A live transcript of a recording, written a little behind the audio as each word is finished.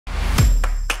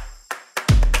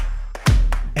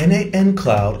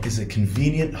n8n.cloud is a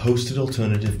convenient hosted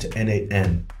alternative to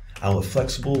n8n, our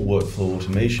flexible workflow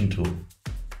automation tool.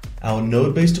 Our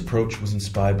node-based approach was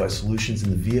inspired by solutions in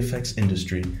the VFX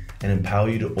industry and empower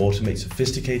you to automate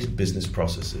sophisticated business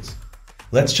processes.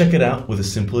 Let's check it out with a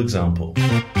simple example.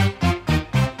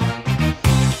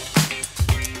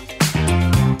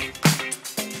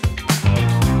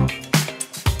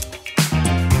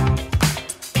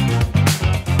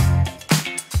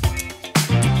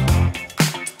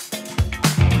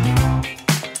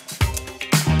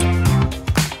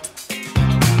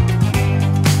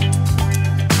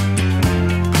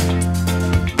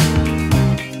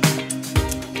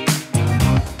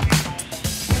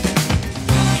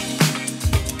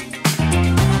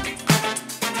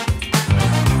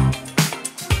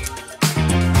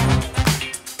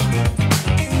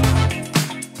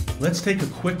 Let's take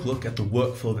a quick look at the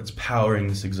workflow that's powering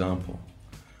this example.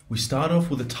 We start off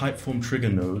with a Typeform trigger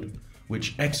node,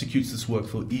 which executes this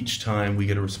workflow each time we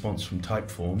get a response from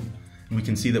Typeform. And we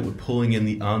can see that we're pulling in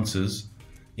the answers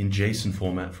in JSON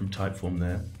format from Typeform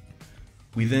there.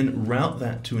 We then route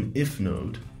that to an if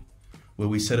node, where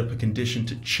we set up a condition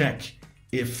to check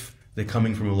if they're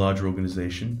coming from a larger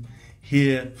organization.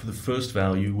 Here, for the first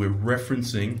value, we're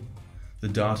referencing the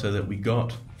data that we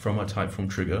got from our Typeform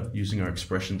trigger using our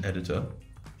expression editor.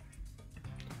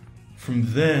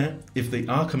 From there, if they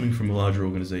are coming from a larger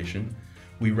organization,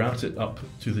 we route it up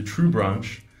to the true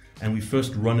branch and we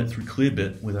first run it through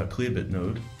Clearbit with our Clearbit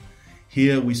node.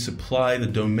 Here we supply the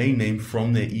domain name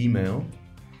from their email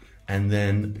and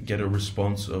then get a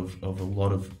response of a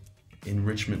lot of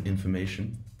enrichment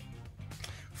information.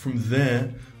 From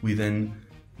there, we then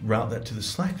route that to the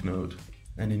Slack node,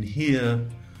 and in here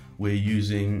we're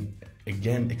using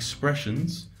again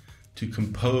expressions to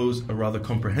compose a rather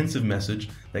comprehensive message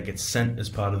that gets sent as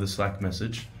part of the Slack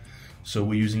message. So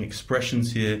we're using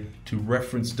expressions here to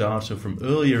reference data from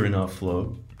earlier in our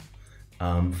flow,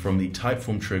 from the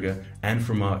Typeform trigger and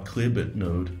from our Clearbit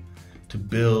node to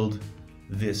build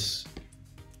this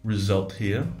result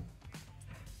here.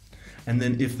 And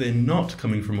then if they're not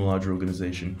coming from a larger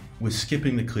organization, we're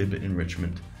skipping the Clearbit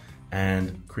enrichment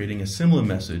and creating a similar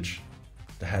message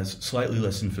that has slightly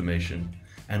less information,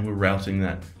 and we're routing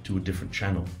that to a different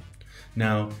channel.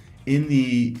 Now,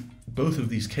 in both of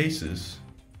these cases,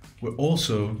 we're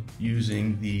also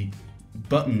using the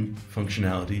button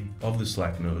functionality of the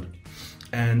Slack node.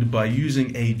 And by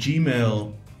using a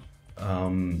Gmail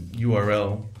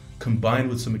URL combined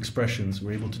with some expressions,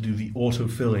 we're able to do the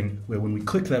auto-filling, where when we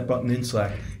click that button in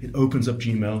Slack, it opens up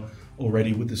Gmail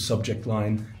already with the subject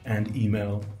line and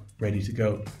email ready to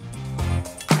go.